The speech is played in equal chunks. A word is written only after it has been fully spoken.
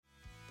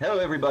Hello,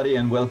 everybody,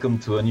 and welcome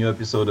to a new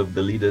episode of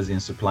the Leaders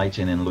in Supply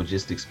Chain and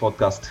Logistics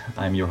podcast.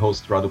 I'm your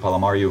host, Radu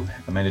Palamariu,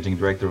 a Managing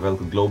Director of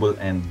Elco Global,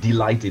 and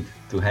delighted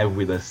to have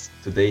with us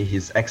today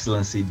His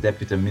Excellency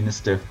Deputy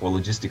Minister for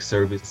Logistics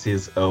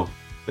Services of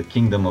the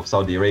Kingdom of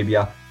Saudi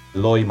Arabia,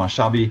 Loy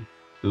Mashabi.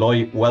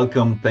 Loy,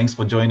 welcome. Thanks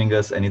for joining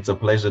us, and it's a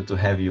pleasure to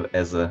have you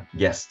as a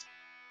guest.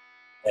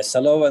 Yes,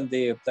 hello, and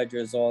the pleasure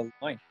is all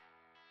mine.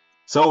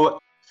 So,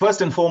 first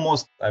and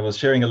foremost, I was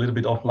sharing a little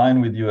bit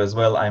offline with you as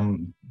well.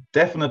 I'm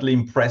definitely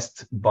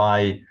impressed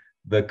by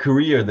the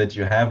career that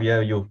you have. Yeah,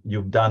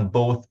 you've done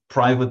both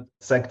private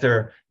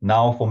sector.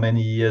 Now for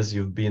many years,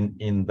 you've been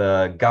in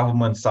the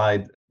government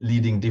side,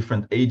 leading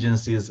different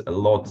agencies, a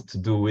lot to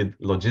do with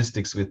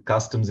logistics, with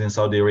customs in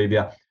Saudi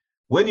Arabia.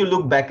 When you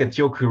look back at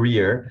your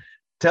career,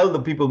 tell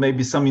the people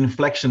maybe some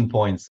inflection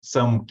points,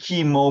 some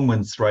key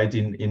moments, right?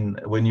 In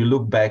when you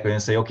look back and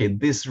say, okay,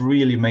 this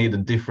really made a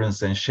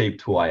difference and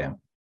shaped who I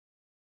am.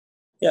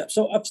 Yeah,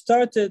 so I've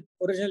started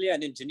originally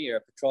an engineer,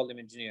 a petroleum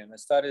engineer, and I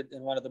started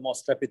in one of the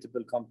most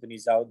reputable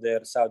companies out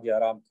there, Saudi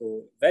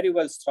Aramco, very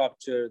well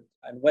structured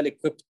and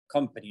well-equipped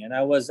company. And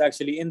I was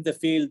actually in the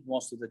field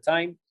most of the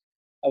time.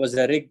 I was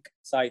a rig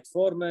site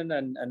foreman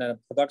and a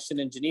production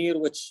engineer,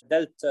 which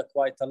dealt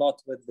quite a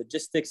lot with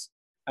logistics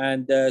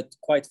and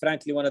quite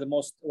frankly, one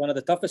of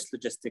the toughest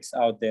logistics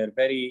out there,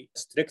 very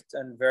strict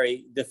and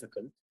very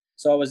difficult.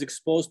 So I was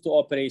exposed to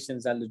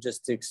operations and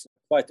logistics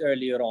quite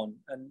earlier on.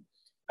 And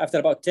after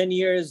about 10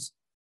 years,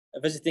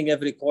 visiting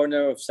every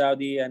corner of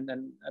Saudi and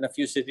a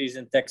few cities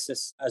in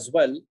Texas as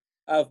well,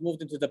 I've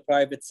moved into the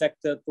private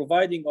sector,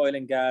 providing oil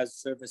and gas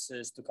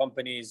services to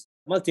companies,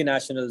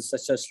 multinationals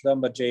such as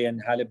Schlumberger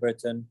and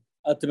Halliburton,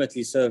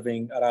 ultimately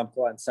serving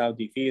Aramco and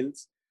Saudi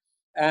fields.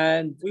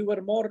 And we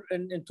were more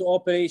into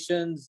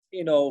operations,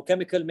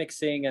 chemical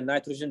mixing and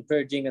nitrogen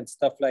purging and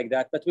stuff like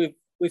that. But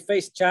we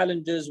faced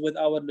challenges with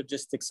our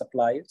logistics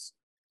suppliers.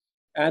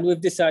 And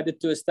we've decided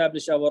to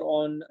establish our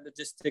own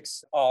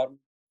logistics arm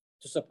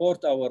to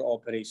support our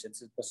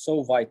operations. It was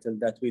so vital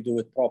that we do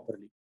it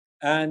properly.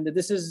 And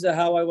this is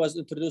how I was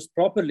introduced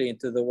properly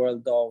into the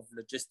world of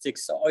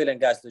logistics, oil and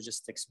gas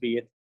logistics, be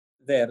it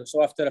there.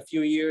 So after a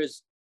few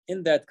years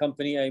in that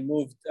company, I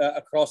moved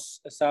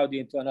across Saudi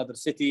into another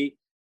city,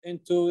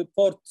 into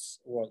ports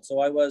world.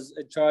 So I was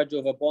in charge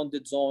of a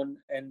bonded zone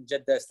in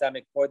Jeddah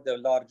Islamic Port, the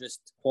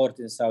largest port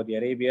in Saudi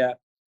Arabia.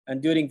 And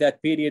during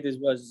that period,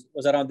 it was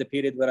around the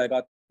period where I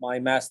got my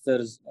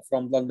master's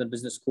from London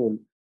Business School.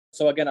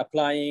 So again,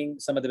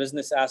 applying some of the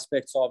business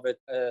aspects of it,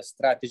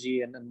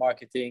 strategy and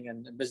marketing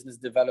and business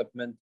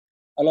development,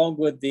 along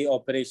with the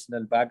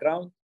operational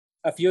background.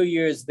 A few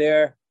years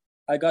there,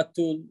 I got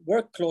to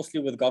work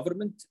closely with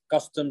government,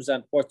 customs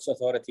and ports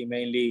authority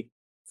mainly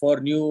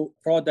for new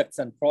products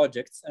and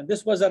projects. And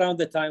this was around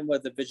the time where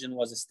the vision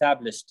was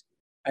established.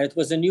 And it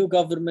was a new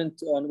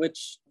government on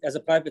which, as a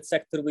private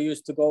sector, we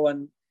used to go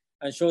and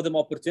show them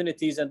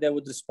opportunities, and they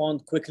would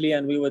respond quickly,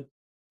 and we would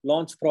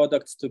launch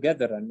products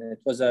together. And it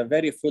was a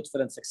very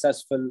fruitful and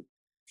successful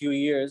few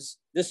years.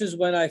 This is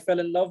when I fell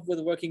in love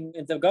with working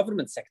in the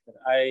government sector.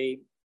 I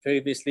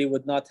previously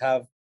would not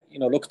have,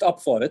 looked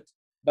up for it.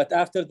 But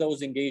after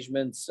those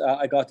engagements,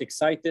 I got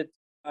excited,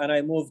 and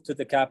I moved to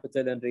the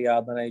capital in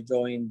Riyadh, and I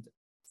joined.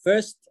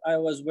 First, I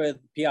was with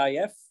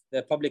PIF,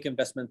 the Public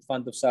Investment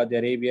Fund of Saudi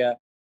Arabia,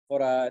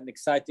 for an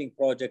exciting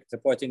project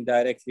reporting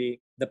directly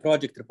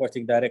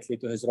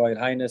to His Royal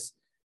Highness,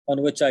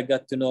 on which I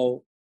got to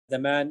know the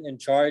man in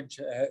charge,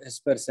 his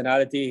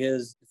personality,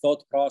 his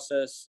thought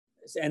process,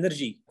 his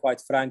energy, quite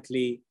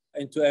frankly,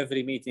 into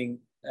every meeting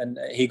and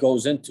he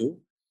goes into.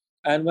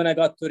 And when I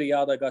got to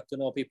Riyadh, I got to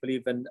know people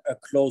even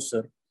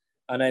closer.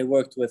 And I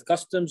worked with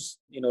customs,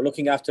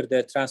 looking after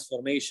their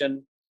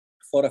transformation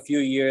for a few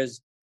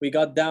years. We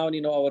got down,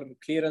 our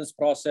clearance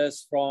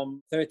process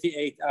from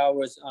 38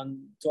 hours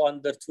to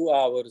under 2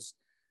 hours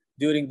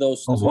during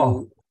those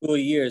two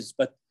years.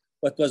 But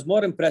what was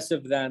more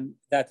impressive than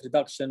that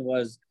reduction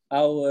was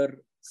our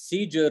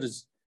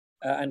seizures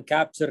and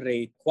capture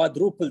rate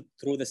quadrupled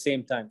through the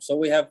same time. So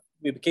we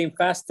became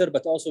faster,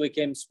 but also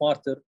became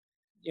smarter,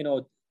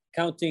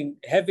 counting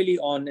heavily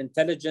on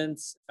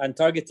intelligence and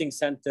targeting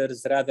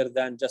centers rather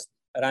than just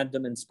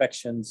random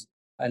inspections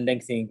and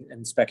lengthy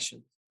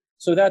inspections.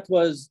 So that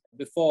was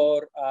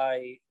before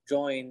I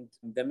joined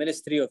the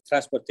Ministry of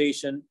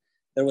Transportation.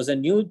 There was a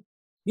new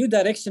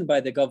direction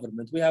by the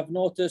government. We have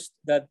noticed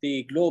that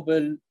the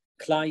global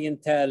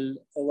clientele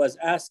was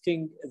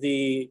asking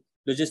the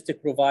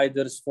logistic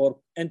providers for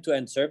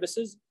end-to-end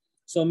services.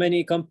 So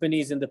many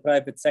companies in the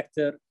private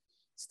sector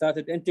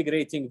started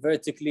integrating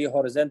vertically,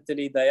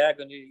 horizontally,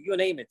 diagonally, you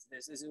name it.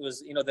 It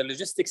was, the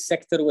logistics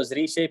sector was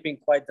reshaping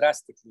quite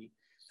drastically.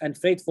 And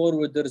freight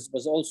forwarders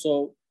was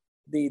also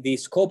the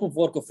scope of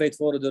work of freight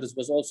forwarders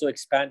was also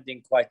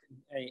expanding quite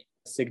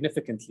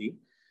significantly.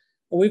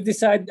 We've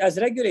decided as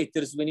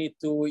regulators, we need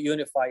to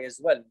unify as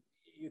well.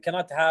 You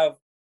cannot have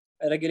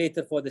a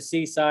regulator for the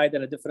sea side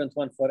and a different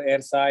one for air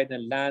side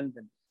and land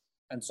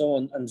and so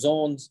on and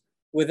zones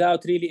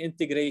without really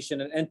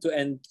integration and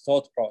end-to-end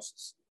thought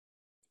process.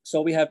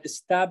 So we have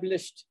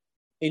established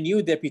a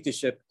new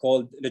deputyship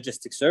called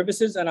Logistics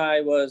Services, and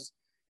I was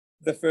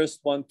the first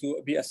one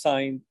to be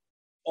assigned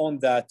on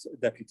that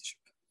deputyship.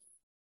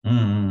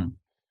 Mm,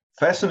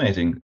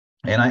 fascinating.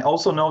 And I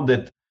also know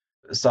that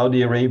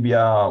Saudi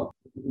Arabia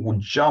would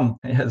jump,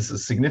 has a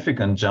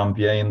significant jump,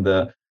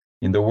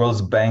 in the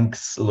World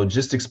Bank's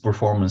Logistics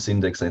Performance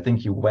Index. I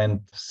think you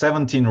went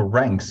 17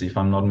 ranks, if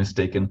I'm not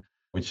mistaken,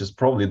 which is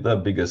probably the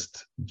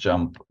biggest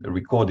jump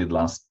recorded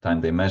last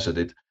time they measured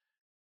it.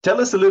 Tell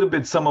us a little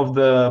bit some of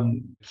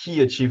the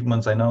key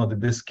achievements. I know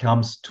that this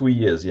comes 2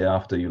 years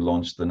after you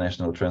launched the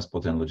National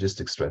Transport and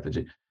Logistics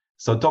Strategy.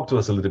 So talk to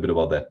us a little bit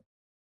about that.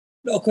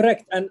 No,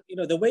 correct. And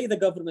the way the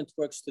government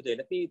works today,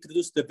 let me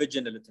introduce the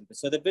vision a little bit.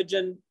 So the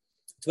vision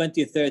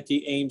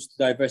 2030 aims to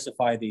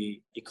diversify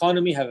the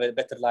economy, have a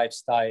better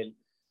lifestyle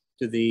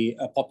to the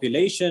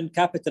population,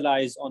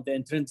 capitalize on the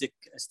intrinsic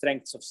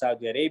strengths of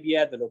Saudi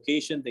Arabia, the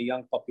location, the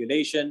young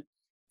population,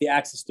 the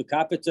access to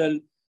capital,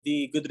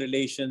 the good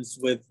relations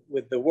with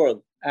the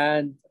world.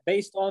 And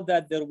based on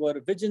that, there were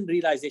vision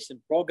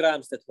realization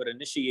programs that were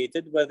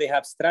initiated where they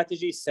have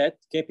strategies set,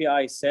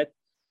 KPIs set,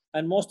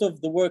 and most of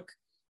the work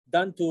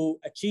done to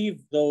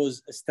achieve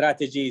those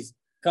strategies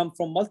come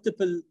from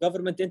multiple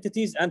government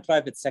entities and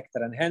private sector.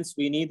 And hence,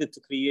 we needed to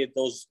create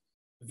those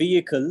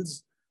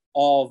vehicles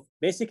of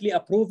basically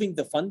approving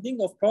the funding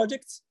of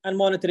projects and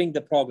monitoring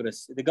the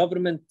progress. The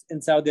government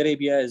in Saudi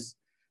Arabia is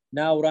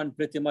now run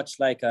pretty much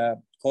like a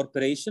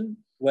corporation,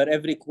 where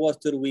every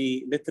quarter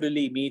we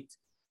literally meet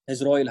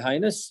His Royal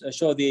Highness,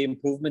 show the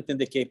improvement in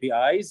the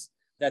KPIs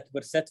that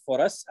were set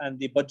for us and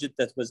the budget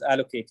that was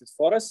allocated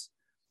for us.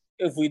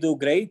 If we do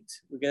great,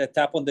 we get a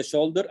tap on the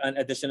shoulder and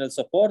additional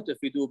support. If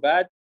we do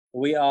bad,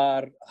 we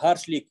are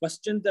harshly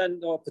questioned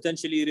and or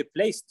potentially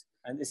replaced.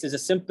 And this is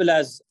as simple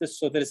as this.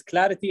 So there is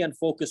clarity and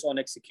focus on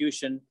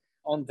execution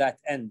on that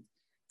end.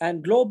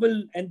 And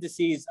global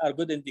indices are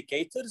good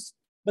indicators,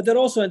 but they're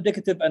also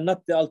indicative and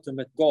not the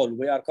ultimate goal.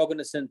 We are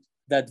cognizant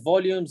that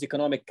volumes,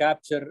 economic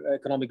capture,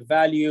 economic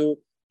value,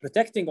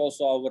 protecting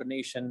also our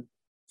nation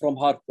from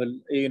harmful,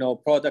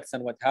 products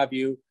and what have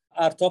you,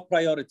 are top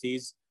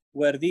priorities,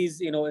 where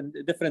these, in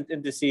different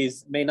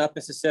indices may not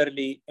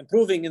necessarily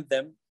improving in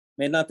them,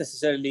 may not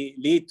necessarily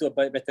lead to a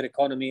better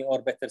economy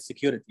or better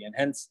security. And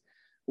hence,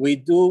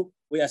 we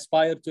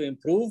aspire to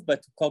improve,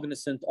 but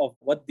cognizant of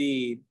what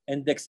the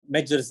index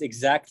measures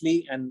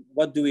exactly and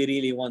what do we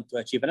really want to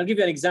achieve. And I'll give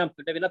you an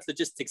example, maybe not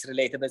logistics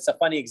related, but it's a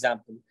funny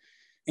example.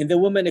 In the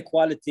women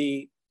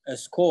equality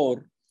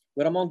score,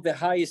 we're among the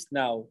highest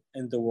now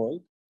in the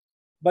world,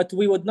 but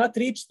we would not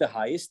reach the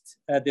highest,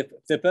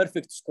 the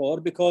perfect score,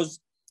 because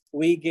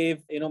we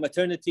gave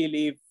maternity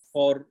leave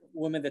for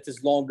women that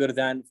is longer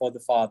than for the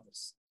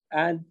fathers.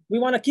 And we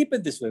want to keep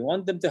it this way. We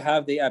want them to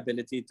have the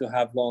ability to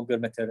have longer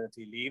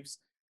maternity leaves.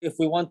 If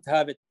we want to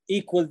have it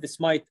equal, this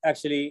might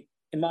actually,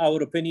 in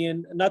our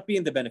opinion, not be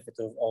in the benefit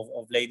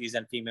of ladies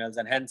and females.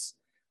 And hence,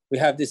 we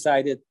have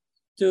decided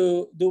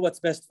to do what's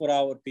best for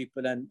our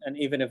people, and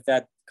even if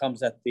that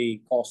comes at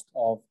the cost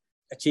of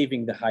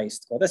achieving the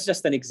highest score. That's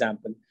just an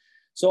example.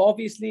 So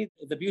obviously,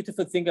 the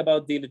beautiful thing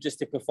about the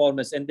Logistic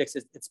Performance Index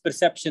is it's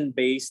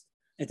perception-based.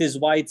 It is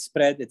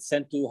widespread. It's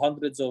sent to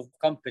hundreds of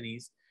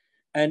companies.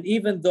 And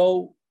even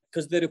though,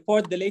 because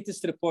the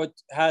latest report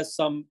has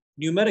some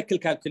numerical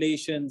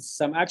calculations,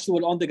 some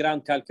actual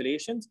on-the-ground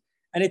calculations,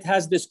 and it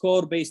has the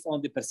score based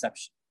on the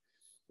perception.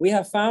 We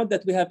have found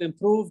that we have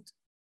improved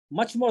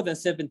much more than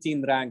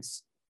 17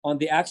 ranks on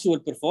the actual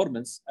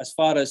performance as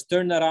far as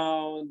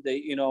turnaround,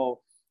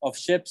 of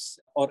ships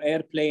or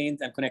airplanes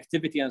and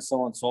connectivity and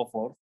so on and so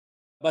forth.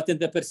 But in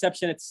the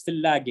perception, it's still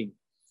lagging.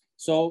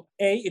 So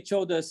it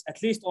showed us,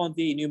 at least on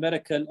the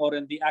numerical or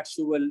in the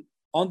actual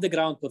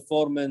on-the-ground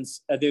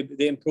performance,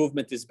 the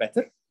improvement is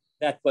better.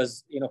 That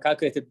was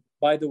calculated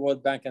by the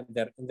World Bank and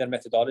in their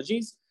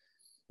methodologies.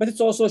 But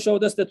it's also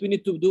showed us that we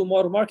need to do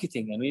more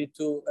marketing and we need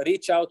to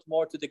reach out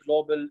more to the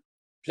global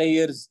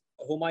players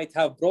who might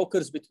have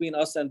brokers between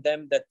us and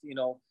them that,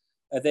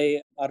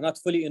 they are not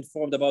fully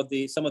informed about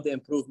some of the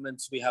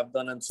improvements we have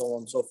done and so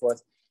on and so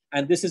forth.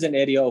 And this is an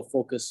area of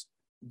focus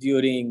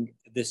during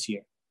this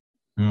year.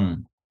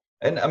 And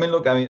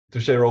to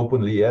share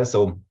openly,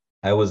 so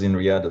I was in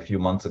Riyadh a few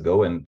months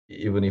ago, and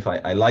even if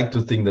I like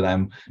to think that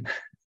I'm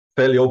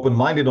fairly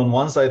open-minded on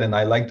one side, and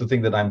I like to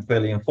think that I'm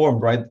fairly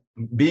informed, right?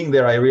 Being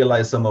there, I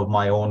realized some of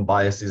my own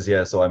biases.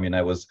 So,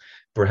 I was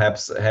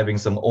perhaps having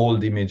some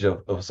old image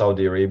of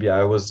Saudi Arabia.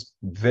 I was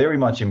very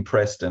much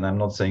impressed, and I'm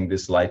not saying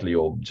this lightly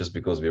or just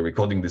because we're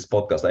recording this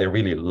podcast. I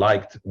really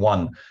liked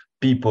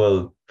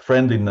people,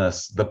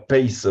 friendliness, the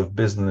pace of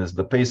business,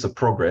 the pace of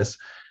progress.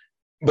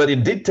 But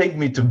it did take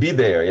me to be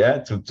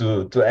there,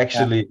 to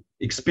actually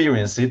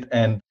experience it.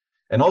 And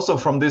also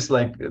from this,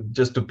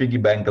 just to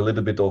piggyback a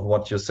little bit of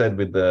what you said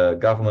with the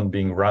government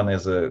being run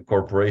as a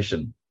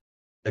corporation.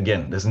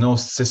 Again, there's no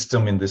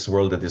system in this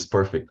world that is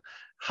perfect.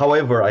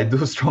 However, I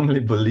do strongly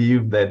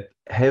believe that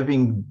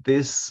having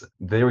this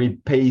very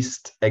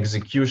paced,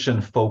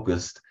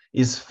 execution-focused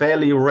is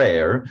fairly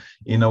rare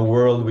in a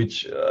world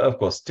which, of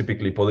course,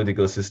 typically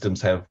political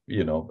systems have,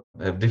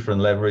 have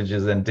different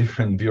leverages and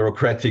different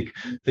bureaucratic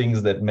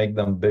things that make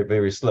them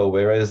very slow.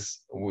 Whereas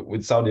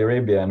with Saudi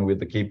Arabia and with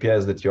the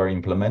KPIs that you are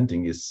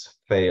implementing is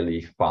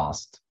fairly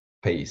fast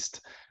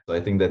paced. So I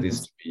think that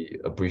is to be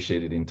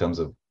appreciated in terms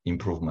of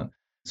improvement.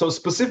 So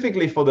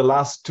specifically for the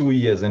last 2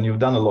 years, and you've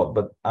done a lot,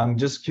 but I'm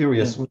just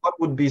curious, what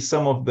would be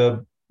some of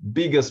the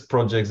biggest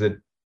projects that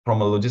from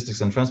a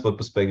logistics and transport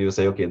perspective, you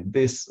say, okay,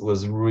 this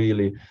was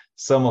really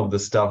some of the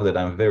stuff that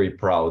I'm very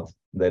proud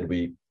that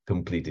we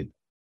completed?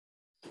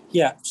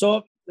 Yeah,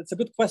 so that's a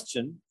good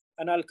question.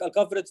 And I'll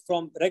cover it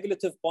from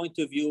regulative point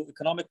of view,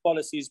 economic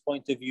policies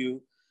point of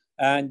view,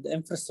 and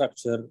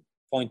infrastructure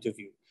point of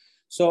view.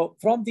 So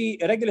from the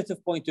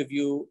regulative point of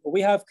view,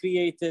 we have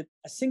created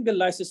a single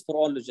license for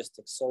all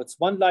logistics. So it's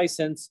one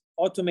license,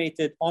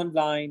 automated,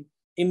 online,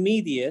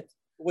 immediate,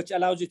 which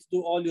allows you to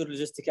do all your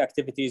logistic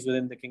activities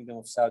within the Kingdom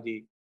of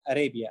Saudi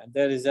Arabia. And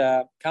there is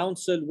a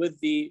council with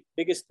the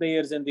biggest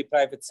players in the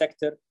private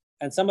sector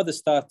and some of the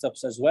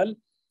startups as well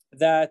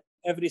that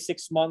every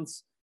 6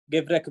 months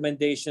give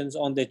recommendations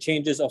on the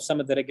changes of some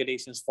of the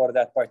regulations for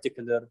that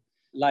particular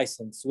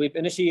license. We've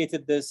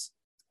initiated this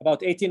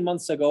about 18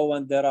 months ago,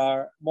 and there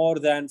are more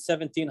than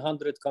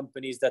 1,700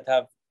 companies that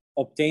have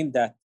obtained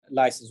that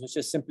license, which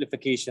is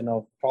simplification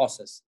of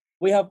process.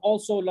 We have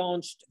also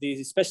launched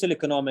the special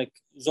economic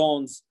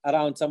zones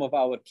around some of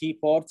our key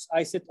ports.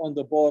 I sit on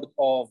the board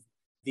of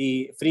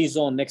the free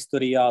zone next to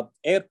Riyadh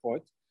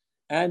Airport,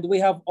 and we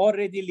have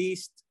already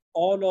leased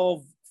all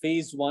of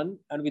phase 1,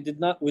 and we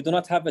do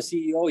not have a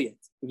CEO yet.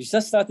 We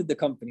just started the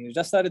company, we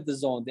just started the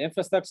zone. The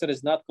infrastructure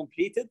is not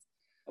completed.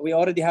 We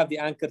already have the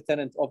anchor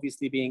tenant,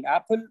 obviously being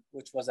Apple,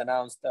 which was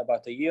announced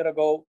about a year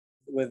ago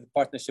with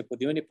partnership with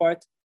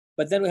Unipart.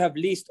 But then we have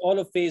leased all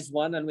of phase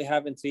 1, and we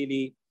haven't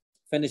really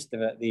finished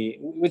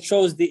which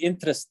shows the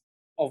interest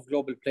of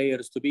global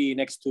players to be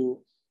next to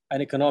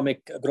an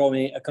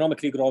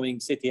economically growing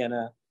city and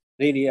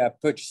really a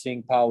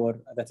purchasing power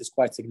that is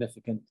quite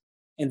significant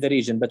in the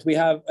region. But we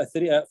have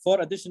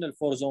 4 additional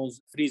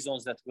free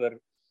zones that were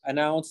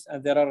announced,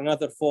 and there are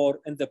another 4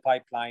 in the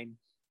pipeline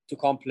to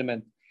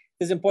complement.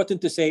 It's important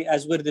to say,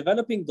 as we're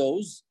developing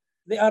those,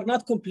 they are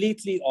not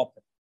completely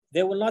open.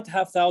 They will not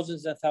have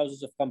thousands and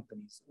thousands of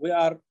companies. We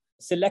are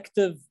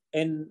selective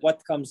in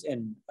what comes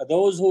in.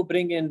 Those who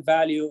bring in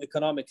value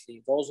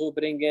economically, those who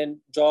bring in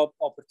job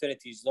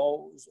opportunities,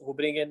 those who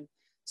bring in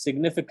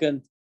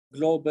significant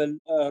global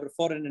or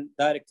foreign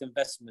direct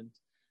investment,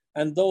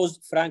 and those,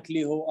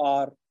 frankly, who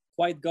are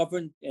quite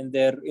governed in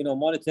their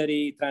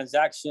monetary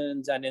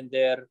transactions and in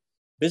their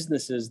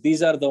businesses.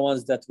 These are the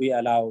ones that we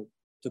allow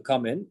to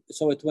come in.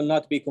 So it will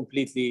not be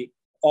completely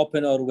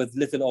open or with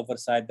little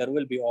oversight. There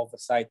will be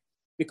oversight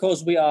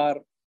because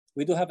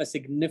we do have a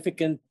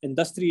significant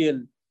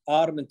industrial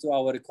arm into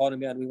our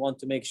economy, and we want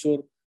to make sure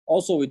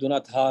also we do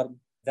not harm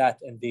that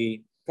in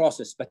the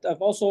process. But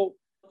I've also,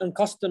 on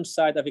customs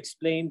side, I've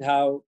explained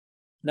how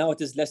now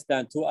it is less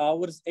than 2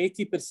 hours.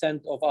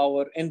 80% of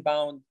our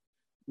inbound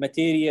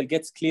material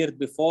gets cleared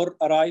before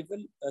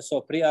arrival.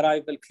 So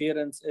pre-arrival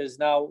clearance is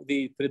now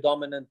the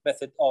predominant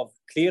method of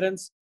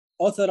clearance.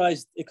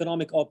 Authorized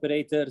economic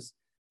operators,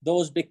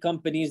 those big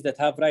companies that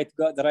have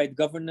the right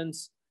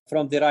governance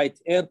from the right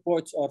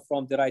airports or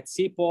from the right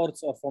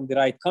seaports or from the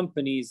right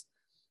companies,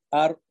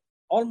 are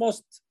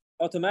almost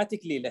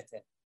automatically let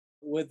in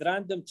with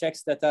random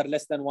checks that are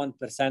less than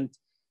 1%,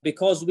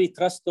 because we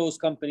trust those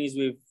companies.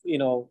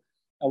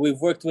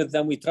 We've worked with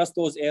them. We trust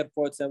those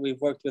airports, and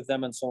we've worked with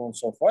them, and so on and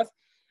so forth.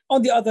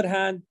 On the other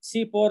hand,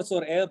 seaports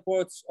or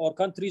airports or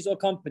countries or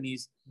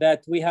companies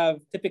that we have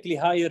typically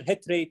higher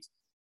hit rate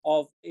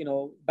of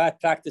bad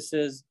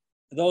practices,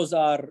 those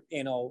are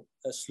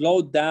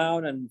slowed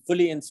down and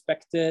fully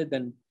inspected,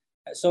 and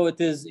so it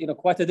is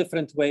quite a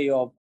different way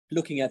of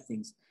looking at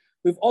things.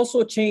 We've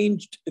also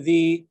changed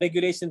the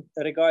regulation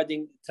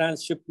regarding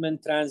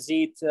transshipment,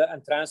 transit,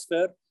 and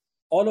transfer.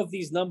 All of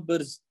these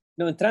numbers,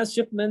 in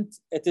transshipment,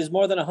 it is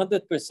more than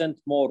 100%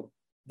 more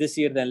this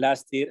year than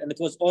last year, and it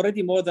was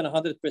already more than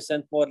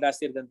 100% more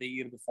last year than the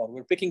year before.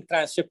 We're picking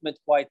transshipment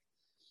quite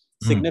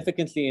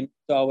significantly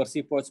into our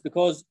seaports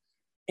because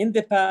in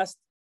the past,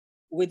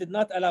 we did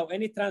not allow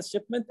any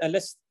transshipment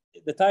unless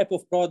the type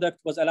of product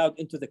was allowed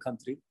into the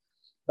country.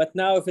 But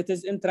now if it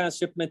is in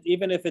transshipment,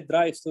 even if it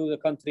drives through the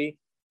country,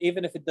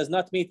 even if it does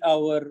not meet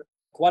our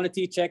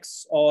quality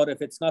checks, or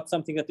if it's not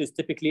something that is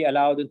typically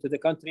allowed into the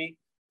country,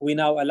 we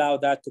now allow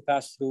that to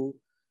pass through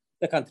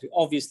the country.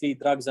 Obviously,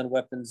 drugs and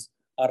weapons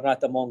are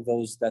not among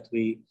those that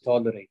we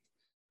tolerate.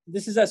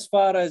 This is as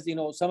far as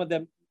some of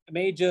the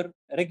major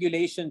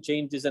regulation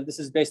changes, and this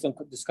is based on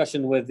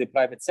discussion with the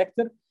private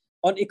sector.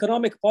 On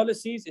economic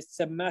policies, it's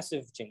a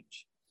massive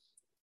change.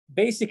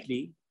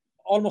 Basically,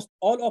 almost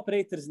all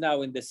operators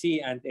now in the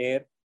sea and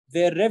air,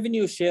 their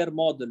revenue share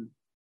model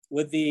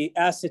with the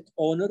asset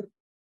owner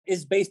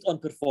is based on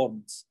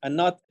performance, and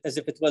not as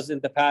if it was in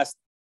the past,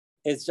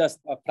 it's just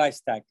a price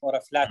tag or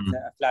a flat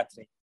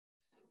rate.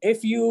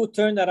 If you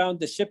turn around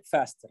the ship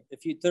faster,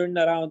 if you turn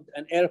around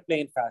an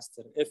airplane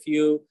faster, if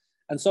you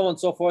and so on and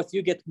so forth,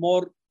 you get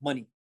more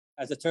money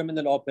as a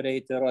terminal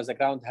operator or as a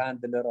ground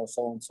handler or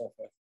so on and so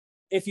forth.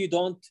 If you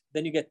don't,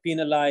 then you get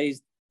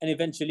penalized and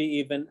eventually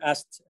even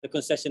asked the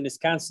concession is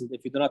canceled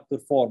if you do not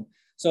perform.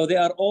 So they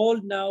are all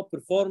now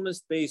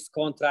performance-based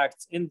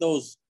contracts in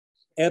those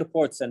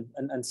airports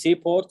and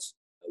seaports,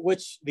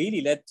 which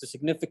really led to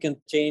significant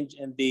change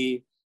in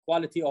the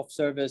quality of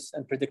service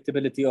and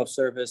predictability of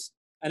service.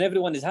 And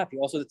everyone is happy.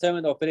 Also, the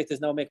terminal operators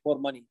now make more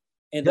money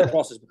in the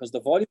process because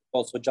the volume is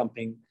also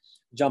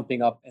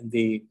jumping up in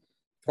the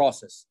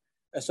process.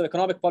 So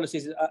economic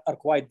policies are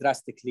quite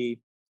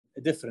drastically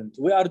different.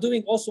 We are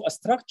doing also a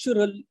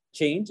structural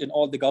change in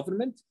all the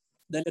government.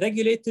 The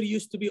regulator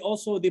used to be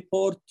also the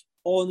port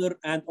owner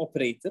and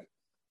operator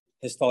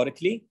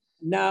historically.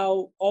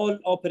 Now all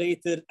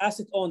operators,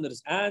 asset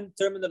owners and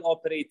terminal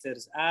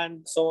operators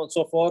and so on and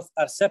so forth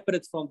are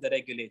separate from the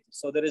regulator.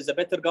 So there is a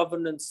better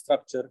governance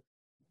structure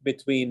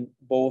between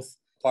both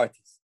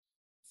parties.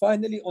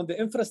 Finally, on the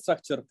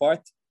infrastructure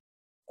part,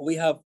 we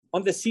have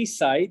on the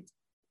seaside,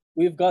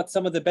 we've got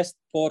some of the best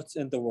ports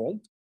in the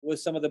world with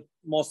some of the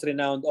most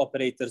renowned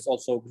operators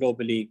also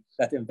globally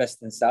that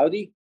invest in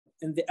Saudi.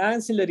 In the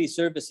ancillary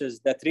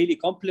services that really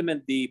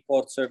complement the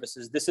port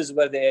services, this is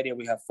where the area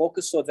we have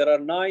focused. So there are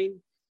 9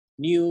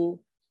 new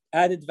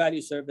added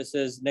value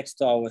services next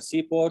to our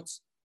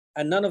seaports,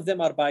 and none of them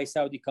are by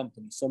Saudi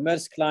companies. So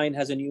Maersk Line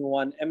has a new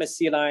one,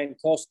 MSC Line,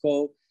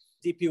 COSCO,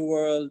 DP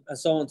World, and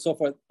so on and so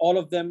forth. All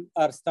of them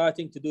are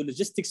starting to do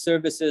logistics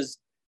services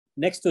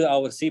next to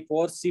our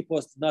seaports.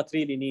 Seaports do not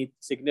really need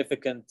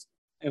significant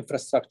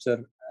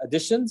infrastructure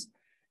additions.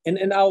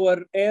 In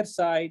our air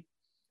side,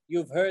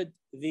 you've heard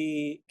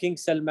the King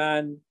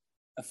Salman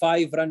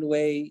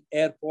 5-runway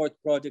airport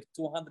project,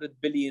 200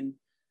 billion.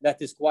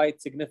 That is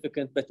quite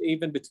significant. But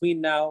even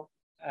between now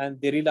and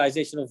the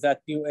realization of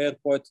that new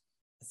airport,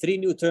 3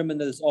 new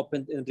terminals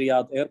opened in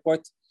Riyadh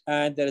Airport,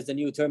 and there is a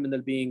new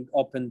terminal being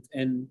opened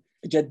in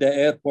Jeddah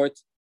Airport.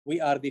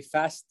 We are the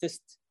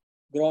fastest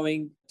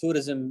growing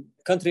tourism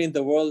country in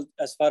the world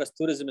as far as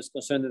tourism is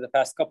concerned in the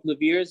past couple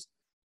of years.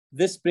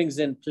 This brings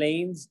in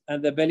planes,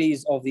 and the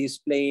bellies of these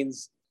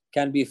planes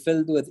can be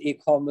filled with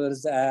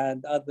e-commerce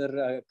and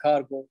other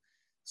cargo.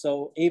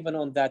 So even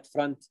on that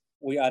front,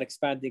 we are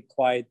expanding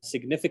quite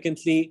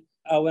significantly.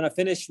 When I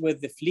finish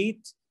with the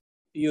fleet,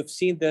 you've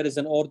seen there is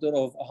an order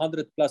of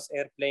 100 plus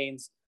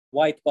airplanes,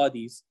 white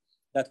bodies,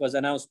 that was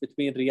announced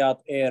between Riyadh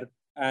Air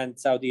and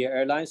Saudi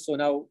Airlines. So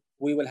now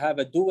we will have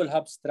a dual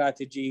hub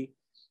strategy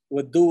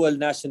with dual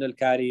national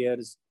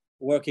carriers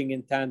working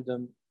in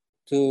tandem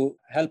to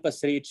help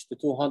us reach the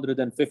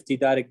 250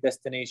 direct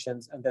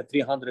destinations and the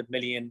 300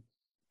 million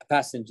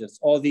passengers.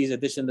 All these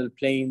additional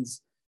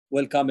planes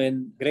will come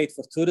in, great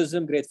for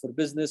tourism, great for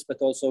business, but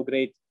also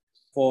great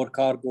for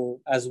cargo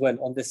as well.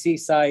 On the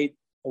seaside,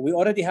 we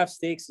already have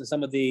stakes in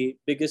some of the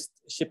biggest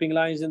shipping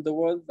lines in the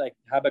world, like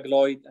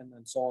Hapag-Lloyd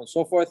and so on and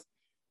so forth.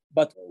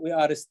 But we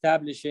are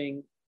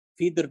establishing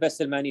feeder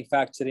vessel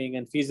manufacturing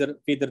and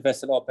feeder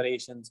vessel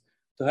operations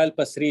to help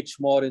us reach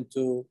more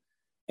into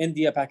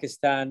India,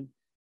 Pakistan.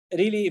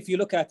 Really, if you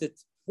look at it,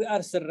 we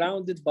are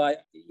surrounded by,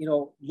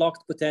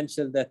 locked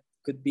potential that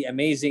could be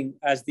amazing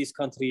as these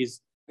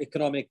countries'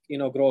 economic,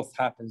 growth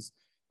happens.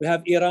 We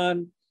have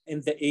Iran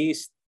in the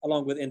east,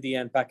 along with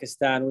India and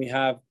Pakistan. We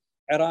have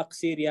Iraq,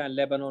 Syria, and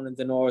Lebanon in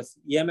the north,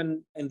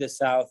 Yemen in the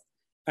south,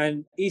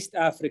 and East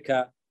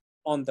Africa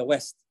on the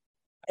west.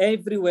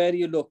 Everywhere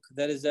you look,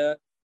 there is a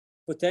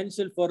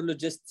potential for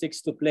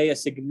logistics to play a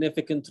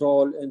significant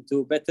role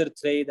into better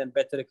trade and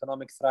better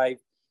economic thrive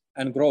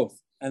and growth.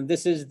 And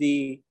this is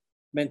the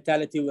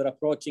mentality we're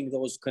approaching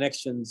those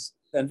connections.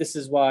 And this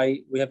is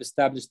why we have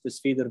established this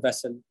feeder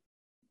vessel,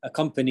 a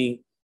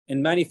company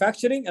in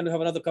manufacturing, and we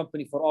have another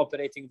company for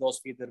operating those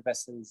feeder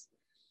vessels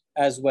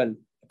as well.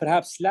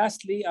 Perhaps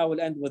lastly, I will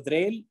end with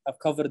rail. I've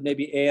covered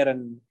maybe air,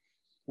 and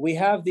we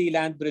have the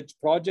land bridge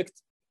project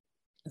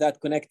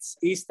that connects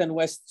east and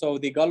west, so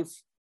the Gulf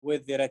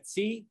with the Red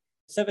Sea.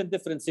 7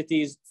 different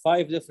cities,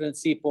 5 different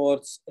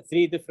seaports,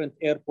 3 different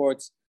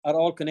airports are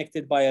all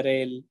connected by a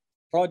rail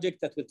project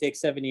that will take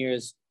 7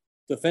 years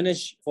to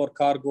finish for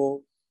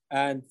cargo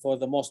and for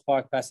the most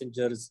part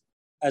passengers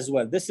as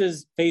well. This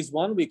is phase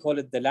 1, we call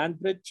it the land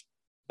bridge,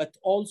 but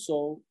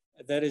also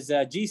there is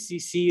a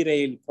GCC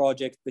rail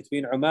project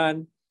between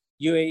Oman,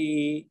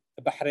 UAE,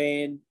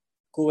 Bahrain,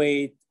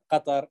 Kuwait,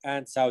 Qatar,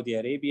 and Saudi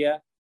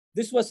Arabia.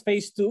 This was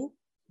phase 2,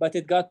 but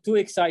it got too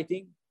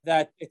exciting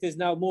that it is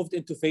now moved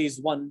into phase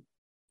 1,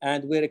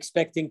 and we're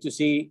expecting to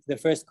see the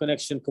first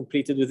connection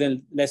completed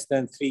within less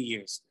than 3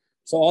 years.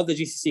 So all the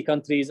GCC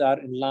countries are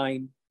in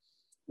line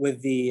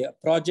with the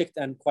project,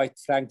 and quite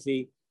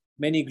frankly,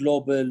 many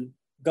global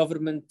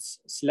governments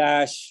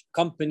 /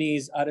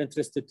 companies are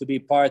interested to be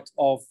part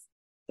of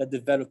the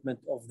development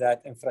of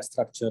that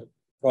infrastructure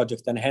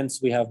project, and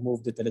hence we have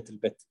moved it a little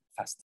bit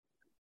faster.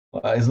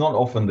 It's not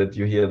often that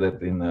you hear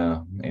that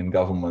in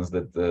governments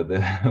that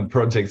the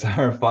projects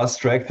are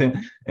fast-tracked,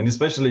 and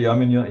especially, I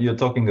mean, you're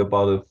talking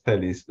about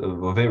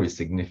a very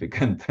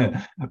significant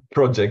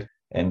project.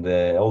 And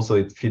also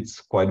it fits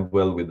quite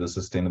well with the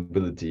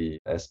sustainability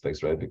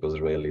aspects, right? Because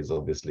rail is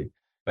obviously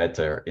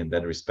better in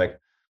that respect.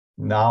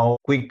 Now,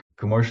 quick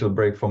commercial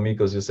break for me,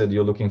 because you said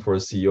you're looking for a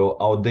CEO.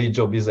 Our day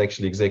job is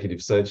actually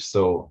executive search.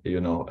 So,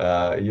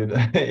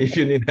 if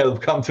you need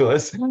help, come to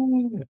us.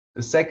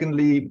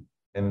 Secondly,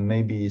 and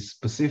maybe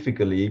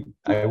specifically,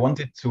 I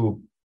wanted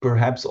to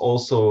perhaps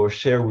also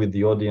share with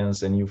the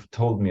audience, and you've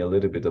told me a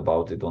little bit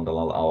about it on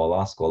our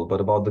last call,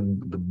 but about the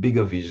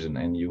bigger vision.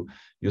 And you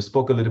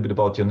spoke a little bit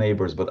about your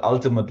neighbors, but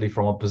ultimately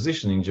from a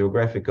positioning,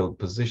 geographical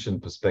position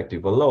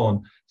perspective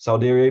alone,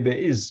 Saudi Arabia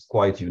is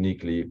quite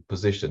uniquely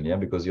positioned, yeah,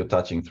 because you're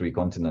touching three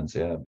continents,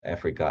 yeah,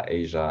 Africa,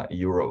 Asia,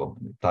 Europe,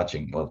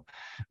 touching, well,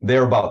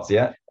 thereabouts,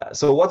 yeah.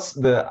 So what's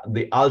the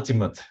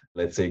ultimate,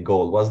 let's say,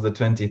 goal? What's the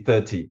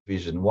 2030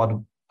 vision? What,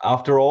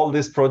 after all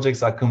these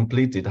projects are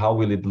completed, how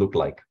will it look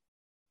like?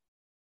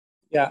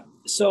 Yeah,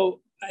 so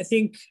I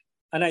think,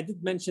 and I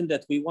did mention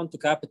that we want to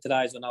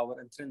capitalize on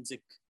our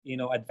intrinsic,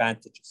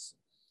 advantages.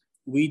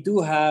 We do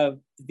have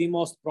the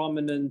most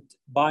prominent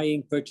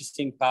buying,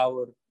 purchasing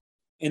power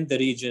in the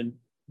region,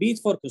 be it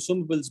for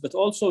consumables, but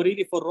also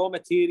really for raw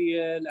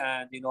material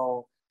and,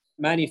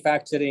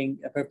 manufacturing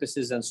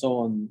purposes and so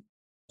on and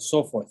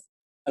so forth.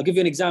 I'll give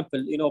you an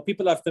example.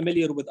 People are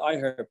familiar with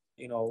iHerb,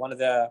 one of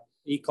the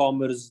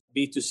e-commerce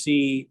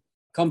B2C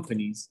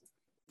companies.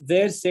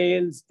 Their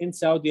sales in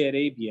Saudi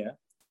Arabia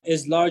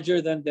is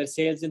larger than their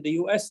sales in the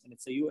US, and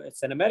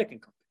it's an American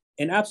company.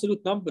 In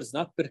absolute numbers,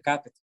 not per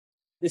capita.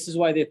 This is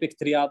why they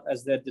picked Riyadh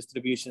as their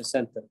distribution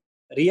center.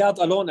 Riyadh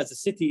alone as a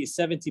city is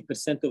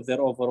 70% of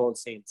their overall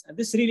sales. And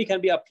this really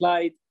can be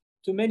applied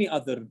to many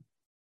other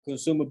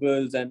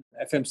consumables and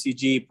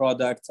FMCG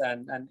products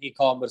and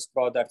e-commerce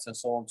products and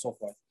so on and so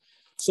forth.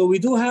 So we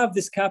do have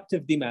this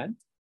captive demand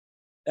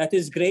that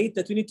is great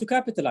that we need to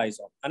capitalize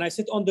on. And I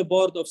sit on the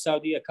board of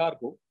Saudi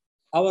Cargo.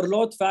 Our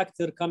load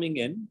factor coming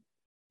in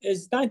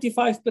is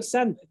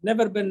 95%,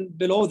 never been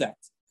below that.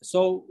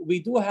 So we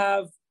do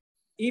have,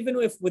 even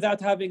if without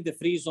having the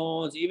free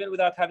zones, even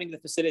without having the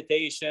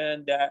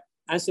facilitation, the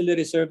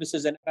ancillary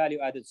services and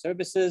value-added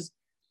services,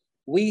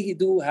 we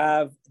do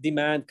have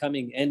demand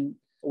coming in,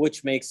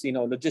 which makes,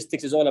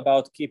 logistics is all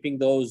about keeping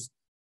those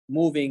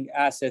moving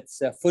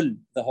assets full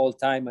the whole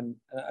time and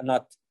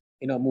not,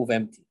 move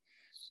empty.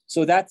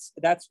 So that's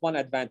one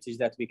advantage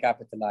that we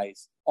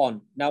capitalize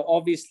on. Now,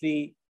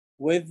 obviously,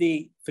 with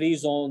the free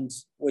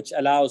zones, which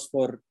allows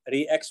for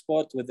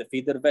re-export with the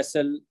feeder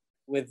vessel,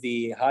 with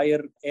the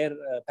higher air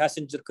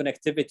passenger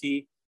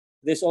connectivity,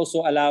 this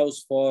also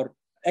allows for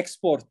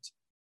export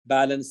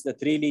balance that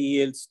really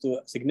yields to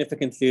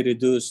significantly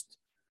reduced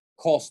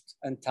cost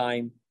and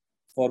time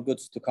for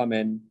goods to come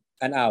in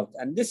and out.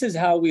 And this is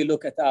how we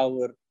look at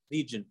our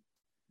region.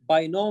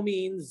 By no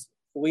means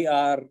we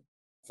are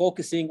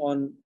focusing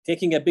on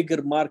taking a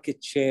bigger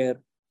market share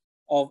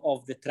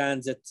of the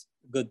transit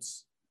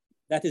goods.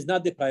 That is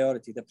not the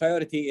priority. The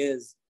priority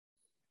is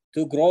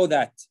to grow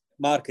that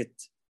market.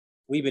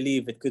 We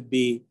believe it could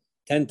be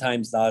 10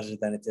 times larger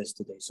than it is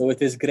today. So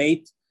it is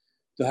great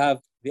to have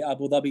the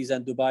Abu Dhabis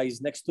and Dubais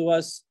next to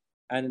us,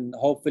 and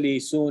hopefully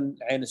soon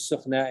Ain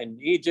al-Sukhna in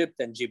Egypt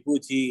and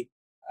Djibouti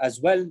as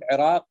well,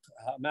 Iraq,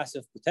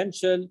 massive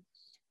potential.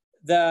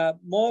 The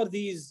more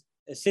these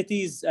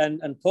cities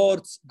and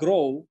ports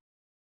grow,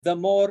 the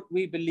more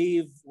we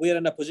believe we're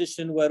in a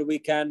position where we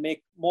can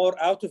make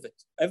more out of it.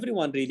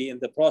 Everyone really in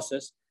the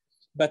process,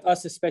 but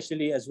us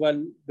especially as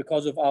well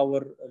because of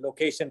our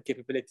location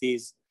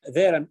capabilities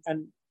there.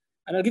 And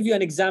I'll give you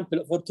an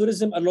example. For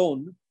tourism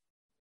alone,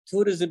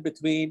 tourism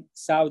between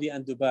Saudi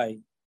and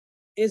Dubai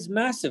is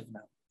massive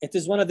now. It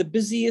is one of the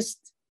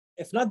busiest,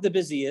 if not the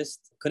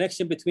busiest,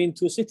 connection between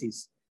two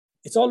cities.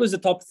 It's always the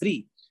top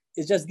three.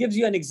 It just gives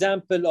you an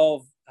example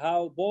of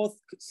how both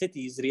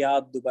cities,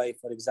 Riyadh, Dubai,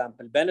 for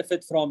example,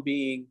 benefit from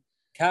being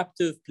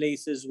captive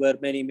places where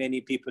many,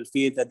 many people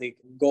feel that they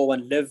can go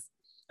and live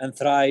and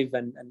thrive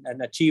and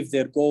achieve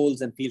their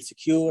goals and feel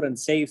secure and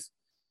safe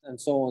and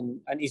so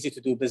on, and easy to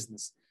do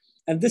business.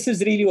 And this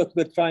is really what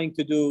we're trying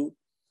to do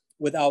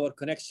with our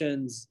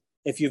connections.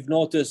 If you've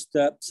noticed,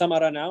 some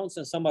are announced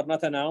and some are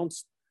not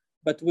announced,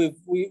 but we're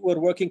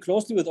working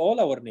closely with all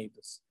our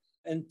neighbors.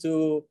 And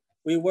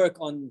we work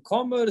on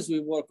commerce,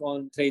 we work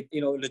on trade,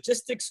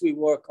 logistics, we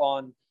work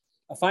on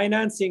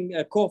financing,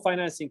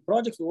 co-financing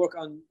projects, we work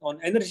on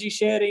energy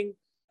sharing.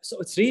 So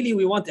it's really,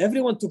 we want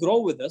everyone to grow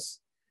with us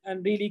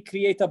and really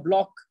create a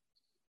block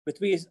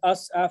between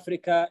us,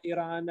 Africa,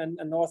 Iran, and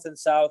North and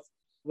South,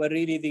 where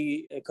really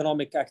the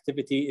economic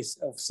activity is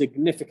of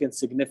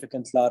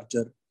significant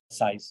larger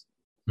size.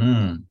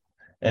 Mm.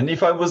 And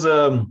if I was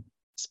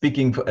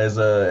speaking as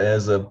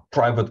a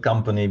private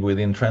company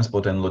within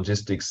transport and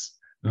logistics,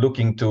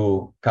 looking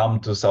to come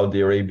to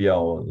Saudi Arabia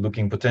or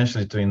looking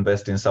potentially to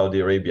invest in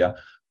Saudi Arabia,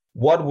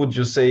 what would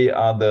you say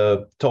are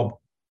the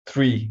top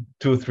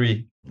two,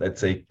 three, let's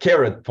say,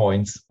 carrot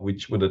points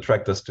which would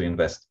attract us to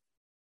invest?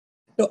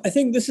 So I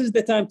think this is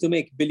the time to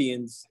make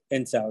billions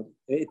in Saudi.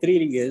 It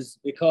really is,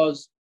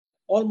 because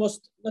we're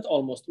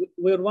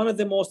one of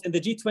the most, in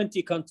the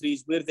G20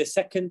 countries, we're the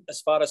second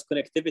as far as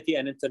connectivity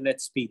and internet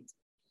speed.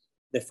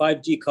 the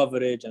 5G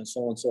coverage, and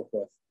so on and so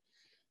forth.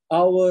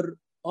 Our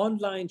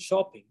online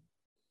shopping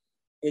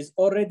is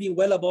already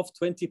well above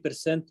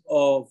 20%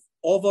 of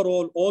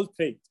overall all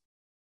trade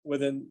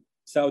within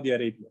Saudi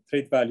Arabia,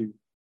 trade value.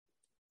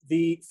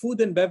 The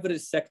food and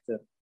beverage sector,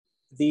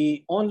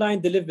 the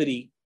online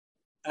delivery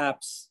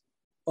apps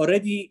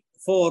already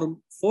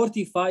form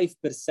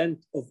 45%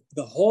 of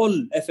the whole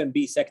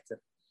F&B sector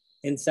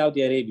in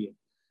Saudi Arabia.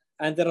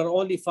 And there are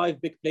only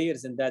 5 big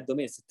players in that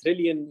domain. It's a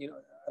trillion,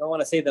 I don't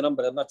want to say the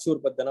number, I'm not sure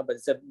about the number.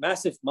 It's a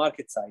massive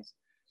market size.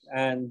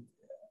 And,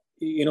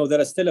 there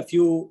are still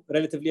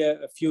relatively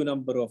a few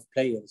number of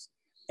players.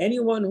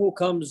 Anyone who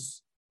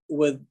comes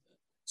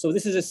so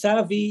this is a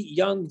savvy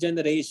young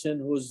generation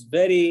who's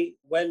very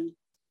well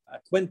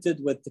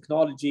acquainted with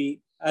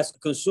technology as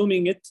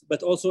consuming it,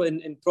 but also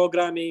in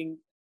programming.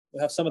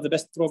 We have some of the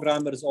best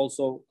programmers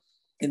also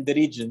in the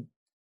region.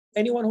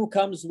 Anyone who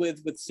comes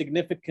with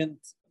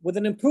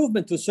an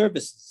improvement to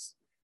services,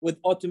 with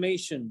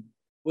automation,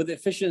 with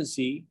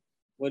efficiency,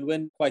 will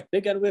win quite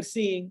big. And we're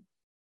seeing,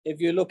 if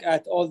you look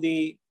at all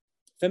the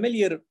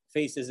familiar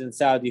faces in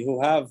Saudi who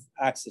have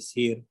access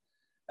here,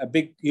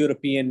 big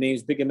European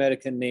names, big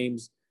American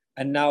names,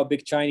 and now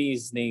big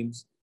Chinese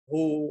names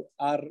who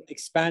are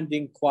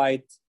expanding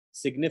quite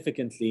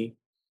significantly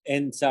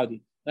in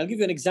Saudi. I'll give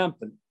you an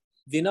example.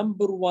 The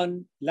number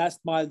one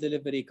last mile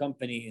delivery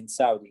company in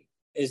Saudi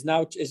is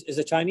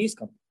a Chinese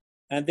company,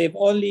 and they've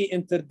only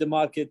entered the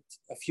market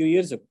a few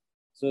years ago.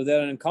 So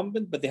they're an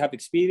incumbent, but they have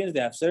experience, they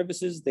have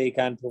services, they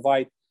can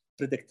provide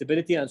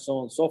predictability, and so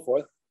on and so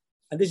forth.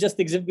 And this just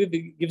gives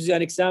you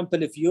an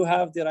example. If you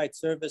have the right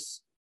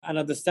service and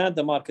understand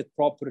the market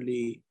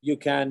properly, you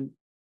can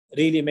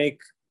really make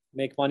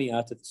money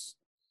out of this.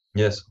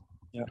 Yes,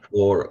 yeah.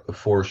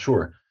 For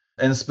sure.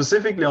 And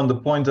specifically on the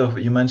point of,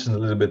 you mentioned a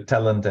little bit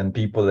talent and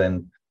people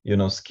and,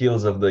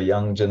 skills of the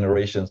young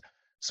generations,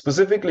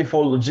 specifically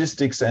for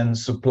logistics and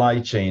supply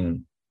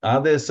chain.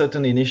 Are there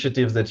certain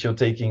initiatives that you're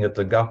taking at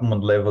the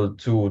government level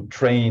to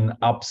train,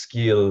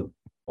 upskill,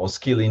 or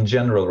skill in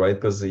general, right?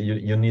 Because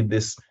you need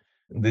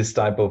this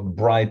type of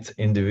bright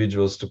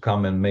individuals to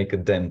come and make a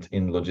dent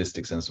in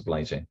logistics and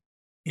supply chain?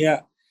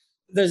 Yeah,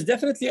 there's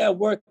definitely a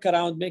work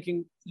around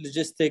making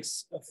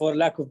logistics, for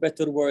lack of a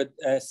better word,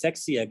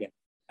 sexy again.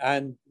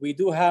 And we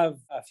do have,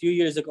 a few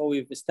years ago,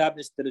 we've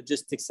established the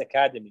Logistics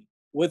Academy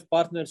with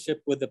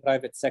partnership with the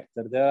private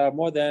sector. There are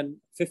more than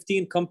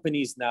 15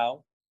 companies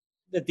now,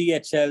 the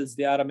DHLs,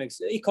 the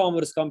Aramex,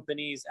 e-commerce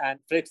companies, and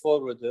freight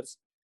forwarders.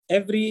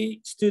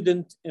 Every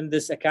student in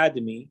this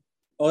academy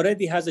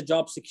already has a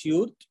job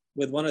secured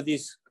with one of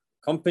these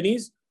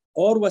companies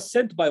or was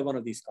sent by one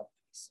of these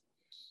companies.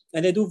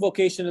 And they do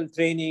vocational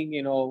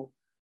training,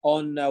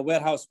 on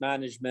warehouse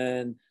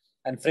management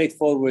and freight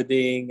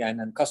forwarding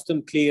and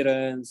custom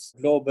clearance,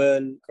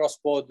 global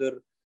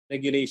cross-border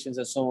regulations,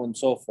 and so on and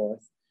so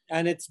forth.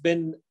 And it's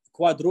been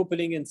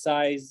quadrupling in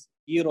size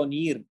year on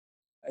year.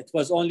 It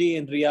was only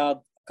in Riyadh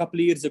a couple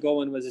of years ago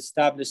when it was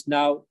established.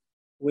 Now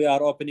we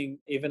are opening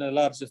even a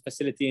larger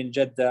facility in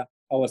Jeddah,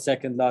 our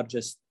second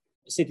largest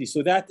city.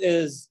 So that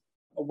is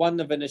one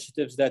of the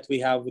initiatives that we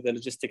have with the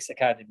Logistics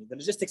Academy. The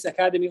Logistics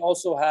Academy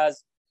also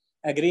has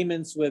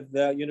agreements with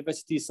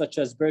universities such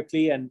as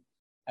Berkeley, and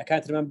I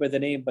can't remember the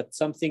name, but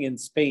something in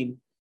Spain,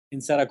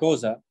 in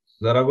Zaragoza.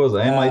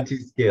 MIT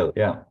scale,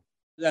 yeah.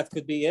 That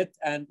could be it.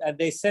 And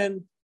they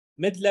send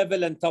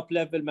mid-level and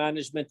top-level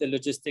management and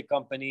logistic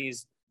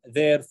companies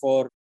there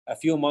for a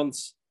few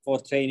months for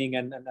training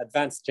and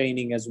advanced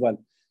training as well.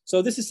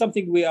 So this is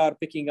something we are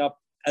picking up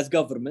as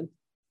government,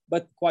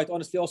 but quite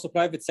honestly, also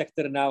private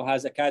sector now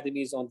has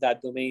academies on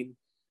that domain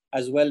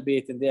as well, be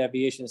it in the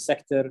aviation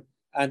sector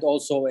and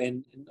also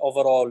in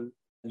overall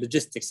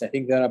logistics. I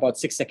think there are about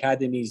 6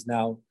 academies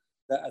now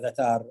that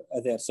are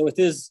there. So it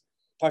is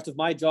part of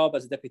my job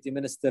as Deputy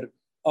Minister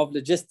of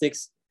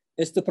Logistics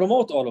is to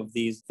promote all of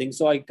these things.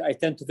 So I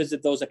tend to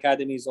visit those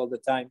academies all the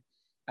time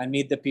and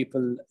meet the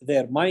people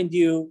there. Mind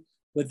you,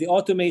 with the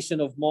automation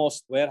of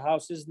most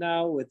warehouses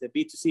now, with the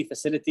B2C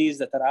facilities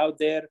that are out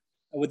there,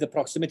 with the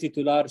proximity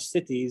to large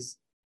cities,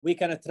 we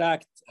can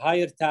attract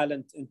higher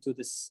talent into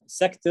this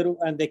sector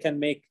and they can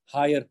make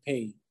higher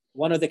pay.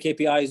 One of the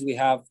KPIs we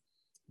have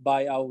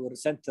by our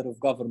center of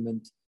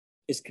government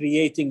is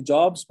creating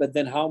jobs, but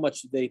then how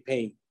much do they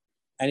pay?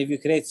 And if you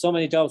create so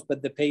many jobs,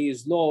 but the pay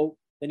is low,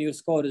 then your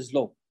score is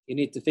low. You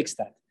need to fix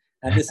that.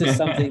 And this is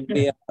something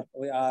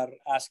we are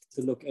asked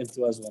to look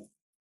into as well.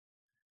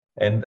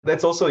 And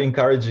that's also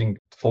encouraging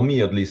for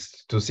me, at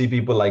least, to see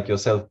people like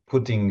yourself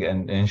putting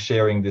and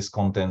sharing this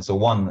content. So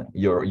one,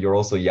 you're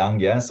also young,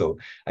 yeah. So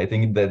I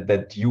think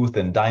that youth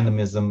and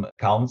dynamism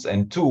counts.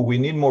 And two, we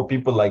need more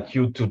people like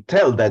you to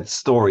tell that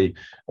story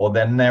or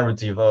that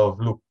narrative of,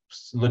 look,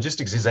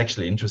 logistics is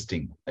actually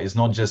interesting. It's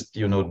not just,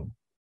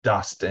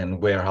 dust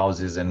and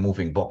warehouses and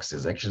moving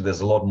boxes. Actually,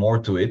 there's a lot more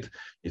to it.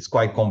 It's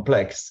quite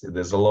complex.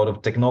 There's a lot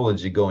of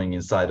technology going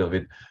inside of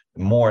it,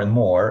 more and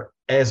more,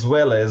 as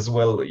well as,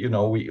 well,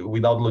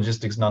 without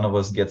logistics, none of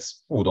us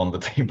gets food on the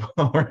table.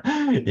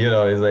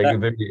 It's like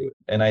very,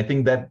 and I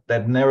think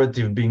that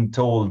narrative being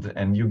told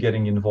and you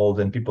getting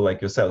involved and people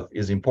like yourself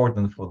is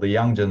important for the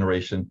young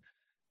generation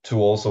to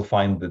also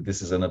find that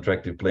this is an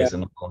attractive place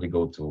and not only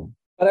go to.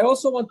 But I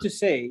also want to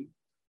say,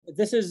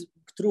 this is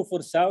true for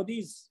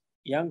Saudis,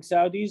 young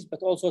Saudis,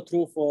 but also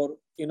true for,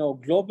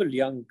 global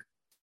young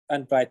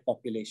and bright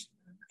population.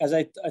 As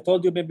I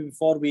told you maybe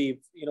before we,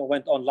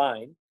 went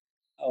online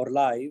or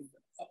live,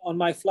 on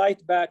my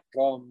flight back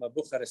from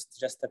Bucharest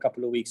just a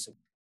couple of weeks ago,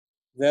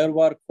 there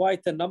were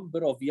quite a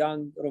number of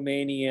young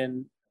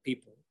Romanian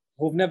people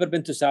who've never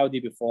been to Saudi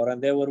before,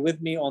 and they were with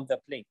me on the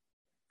plane.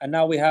 And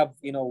now we have,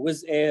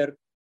 Wizz Air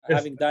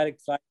having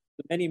direct flights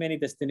to many, many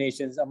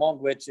destinations, among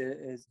which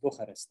is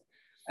Bucharest.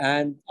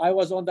 And I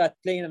was on that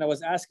plane and I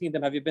was asking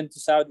them, have you been to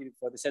Saudi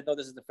before? They said, no,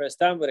 this is the first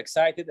time. We're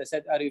excited. I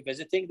said, are you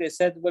visiting? They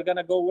said, we're going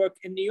to go work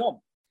in NEOM.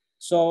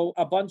 So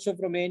a bunch of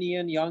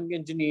Romanian young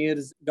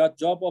engineers got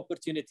job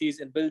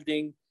opportunities in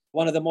building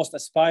one of the most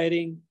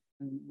aspiring,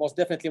 most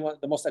definitely one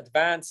of the most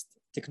advanced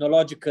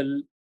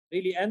technological,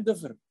 really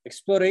endeavor,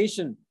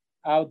 exploration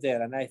out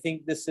there. And I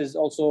think this is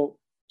also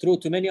true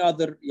to many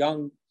other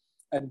young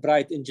and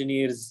bright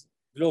engineers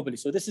globally.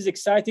 So this is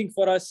exciting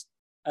for us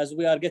as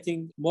we are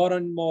getting more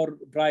and more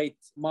bright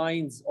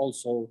minds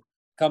also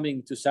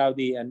coming to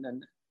Saudi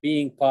and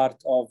being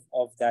part of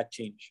that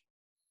change.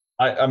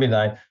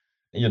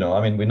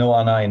 We know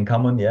Anna in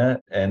common, yeah.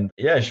 And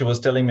she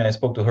was telling me, I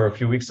spoke to her a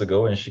few weeks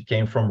ago and she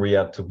came from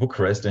Riyadh to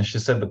Bucharest and she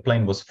said the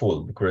plane was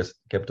full. Bucharest,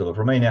 capital of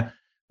Romania,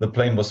 the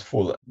plane was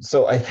full.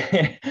 So I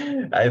think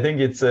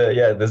it's,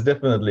 there's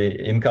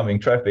definitely incoming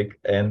traffic.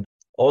 And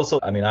also,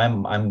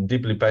 I'm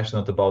deeply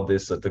passionate about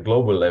this at the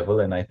global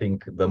level. And I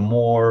think the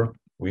more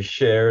we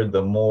share,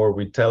 the more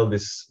we tell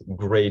these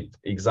great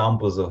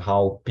examples of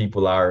how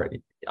people are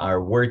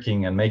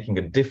working and making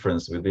a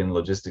difference within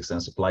logistics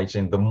and supply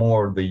chain, the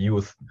more the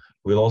youth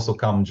will also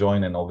come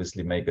join and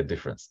obviously make a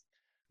difference.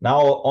 Now,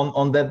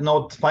 on that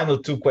note, final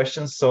two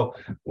questions. So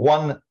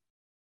one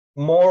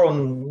more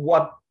on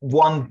what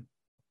one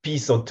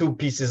piece or two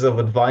pieces of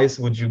advice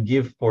would you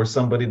give for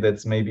somebody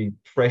that's maybe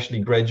freshly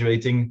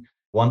graduating,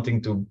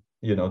 wanting to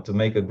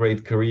make a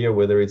great career,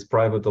 whether it's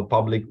private or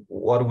public?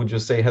 What would you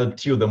say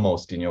helped you the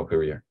most in your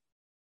career?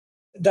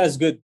 That's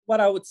good. What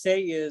I would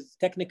say is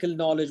technical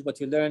knowledge, what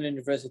you learn in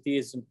university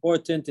is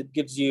important. It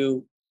gives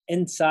you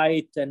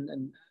insight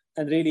and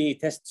really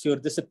tests your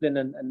discipline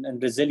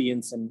and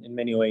resilience in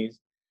many ways.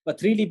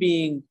 But really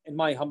being, in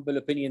my humble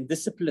opinion,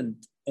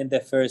 disciplined in the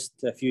first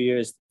few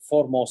years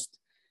foremost.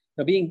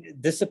 Being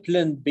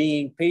disciplined,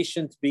 being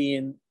patient,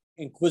 being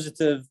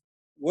inquisitive,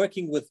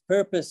 working with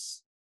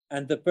purpose.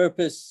 And the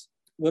purpose,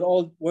 we're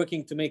all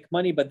working to make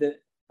money, but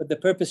the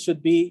purpose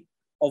should be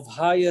of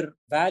higher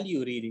value,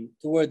 really,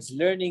 towards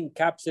learning,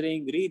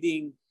 capturing,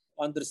 reading,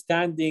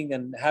 understanding,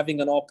 and having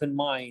an open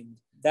mind.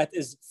 That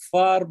is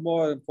far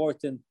more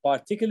important,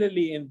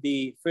 particularly in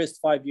the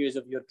first 5 years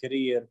of your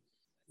career.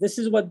 This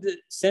is what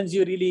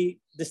really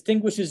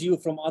distinguishes you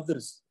from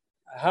others.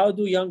 How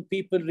do young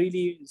people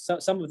really,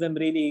 some of them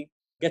really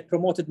get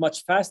promoted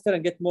much faster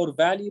and get more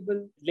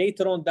valuable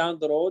later on down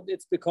the road?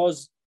 It's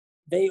because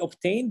they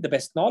obtain the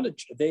best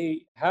knowledge.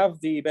 They have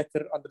the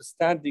better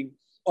understanding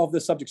of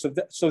the subject.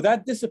 So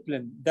that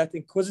discipline, that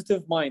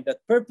inquisitive mind, that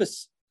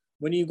purpose,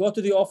 when you go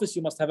to the office,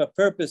 you must have a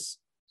purpose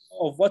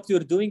of what you're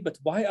doing, but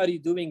why are you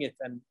doing it?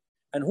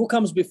 And who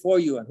comes before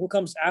you and who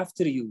comes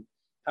after you?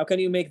 How can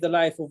you make the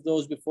life of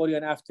those before you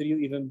and after you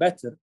even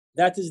better?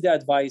 That is the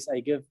advice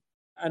I give.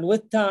 And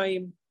with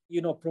time,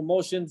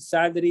 promotion,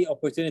 salary,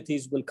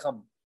 opportunities will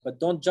come. But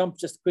don't jump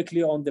just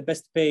quickly on the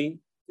best pay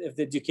if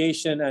the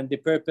education and the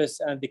purpose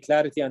and the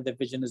clarity and the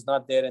vision is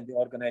not there in the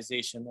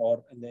organization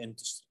or in the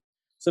industry.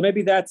 So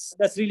maybe that's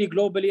really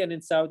globally and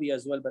in Saudi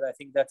as well. But I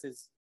think that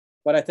is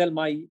what I tell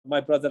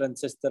my brother and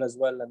sister as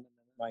well and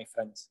my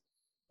friends.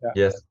 Yeah.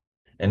 Yes.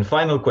 And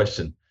final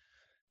question.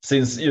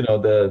 Since,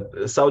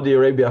 the Saudi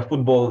Arabia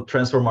football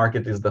transfer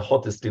market is the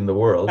hottest in the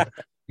world,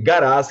 I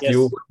gotta ask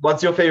you,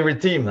 what's your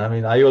favorite team?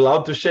 Are you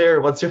allowed to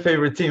share? What's your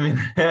favorite team?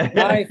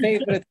 My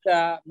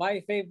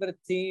favorite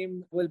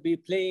team will be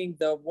playing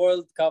the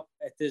World Cup.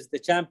 It is the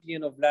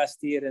champion of last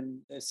year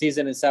in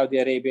season in Saudi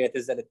Arabia. It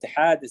is Al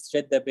Ittihad. It's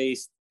Jeddah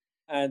based.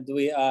 And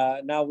we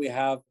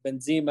have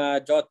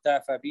Benzema,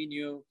 Jota,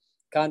 Fabinho,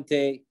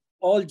 Kante,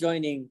 all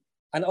joining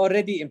an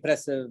already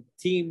impressive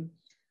team.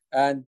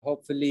 And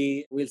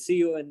hopefully we'll see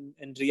you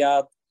in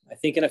Riyadh. I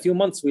think in a few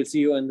months we'll see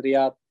you in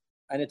Riyadh.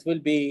 And it will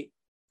be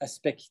a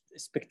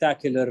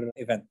spectacular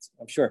event,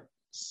 I'm sure.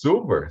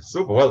 Super.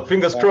 Well,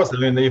 fingers crossed.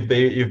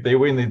 If they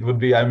win, it would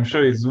be, I'm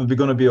sure it would be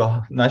going to be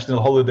a national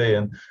holiday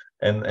and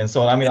and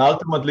so on. I mean,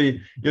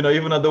 ultimately,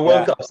 even at the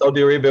World Cup,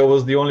 Saudi Arabia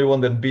was the only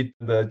one that beat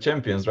the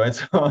champions, right?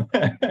 So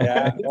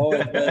yeah, it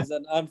was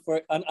an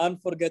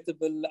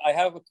unforgettable. I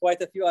have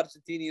quite a few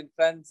Argentinian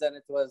friends, and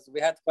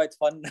we had quite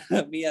fun,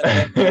 me and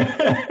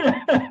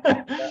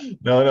them.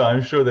 No,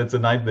 I'm sure that's a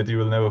night that you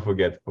will never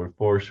forget,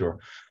 for sure.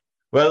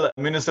 Well,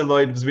 Minister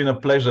Lloyd, it's been a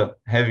pleasure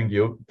having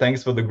you.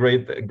 Thanks for the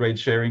great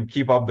sharing.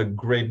 Keep up the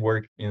great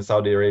work in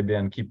Saudi Arabia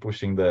and keep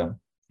pushing the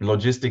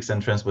logistics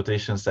and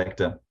transportation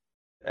sector.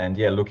 And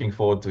looking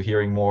forward to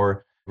hearing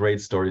more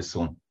great stories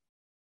soon.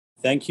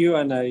 Thank you.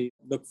 And I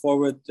look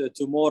forward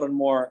to more and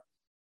more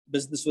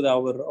business with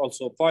our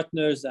also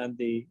partners and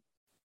the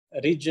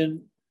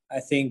region. I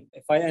think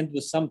if I end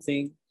with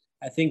something,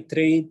 I think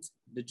trade,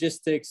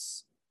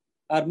 logistics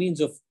are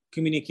means of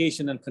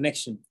communication and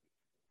connection.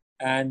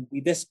 And we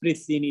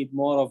desperately need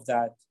more of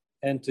that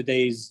in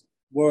today's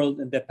world.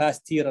 In the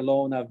past year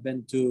alone, I've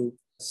been to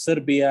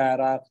Serbia,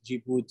 Iraq,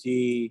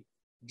 Djibouti,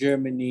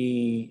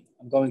 Germany.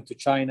 I'm going to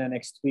China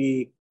next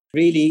week.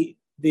 Really,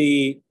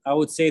 I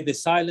would say the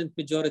silent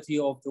majority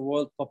of the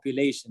world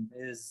population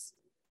is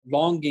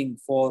longing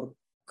for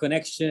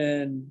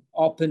connection,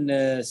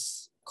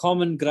 openness,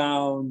 common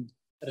ground,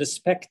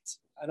 respect,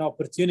 and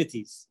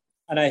opportunities.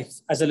 And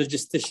as a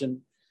logistician,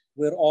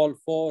 we're all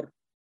for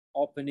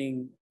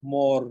opening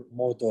more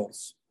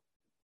doors.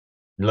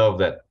 Love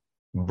that.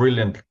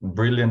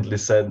 Brilliantly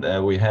said.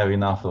 We have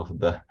enough of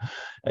the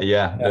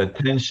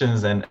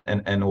tensions and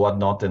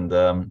whatnot.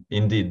 And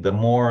indeed, the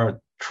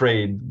more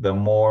trade, the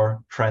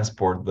more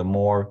transport, the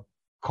more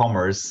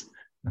commerce,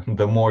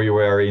 the more you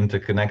are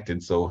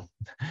interconnected. So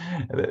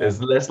there's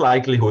less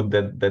likelihood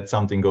that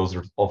something goes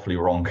awfully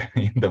wrong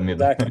in the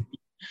middle. Exactly.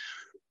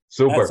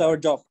 Super. That's our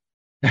job.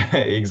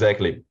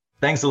 Exactly.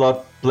 Thanks a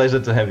lot.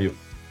 Pleasure to have you.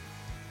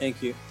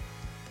 Thank you.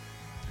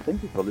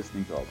 Thank you for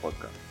listening to our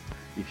podcast.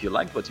 If you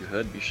liked what you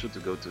heard, be sure to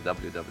go to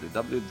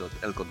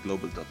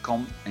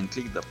www.elcotglobal.com and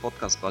click the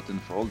podcast button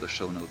for all the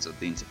show notes of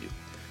the interview.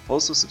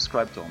 Also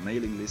subscribe to our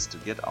mailing list to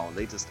get our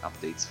latest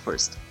updates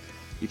first.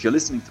 If you're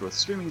listening through a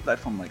streaming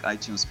platform like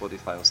iTunes,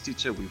 Spotify or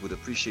Stitcher, we would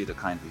appreciate a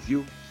kind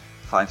review.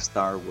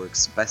 5-star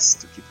works best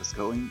to keep us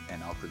going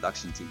and our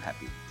production team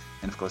happy.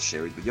 And of course,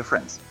 share it with your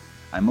friends.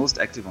 I'm most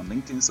active on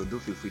LinkedIn, so do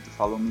feel free to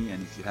follow me.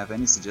 And if you have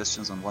any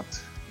suggestions on what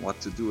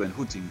to do and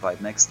who to invite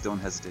next, don't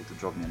hesitate to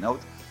drop me a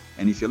note.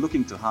 And if you're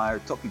looking to hire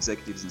top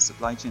executives in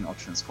supply chain or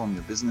transform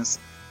your business,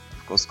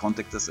 of course,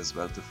 contact us as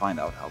well to find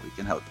out how we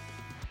can help.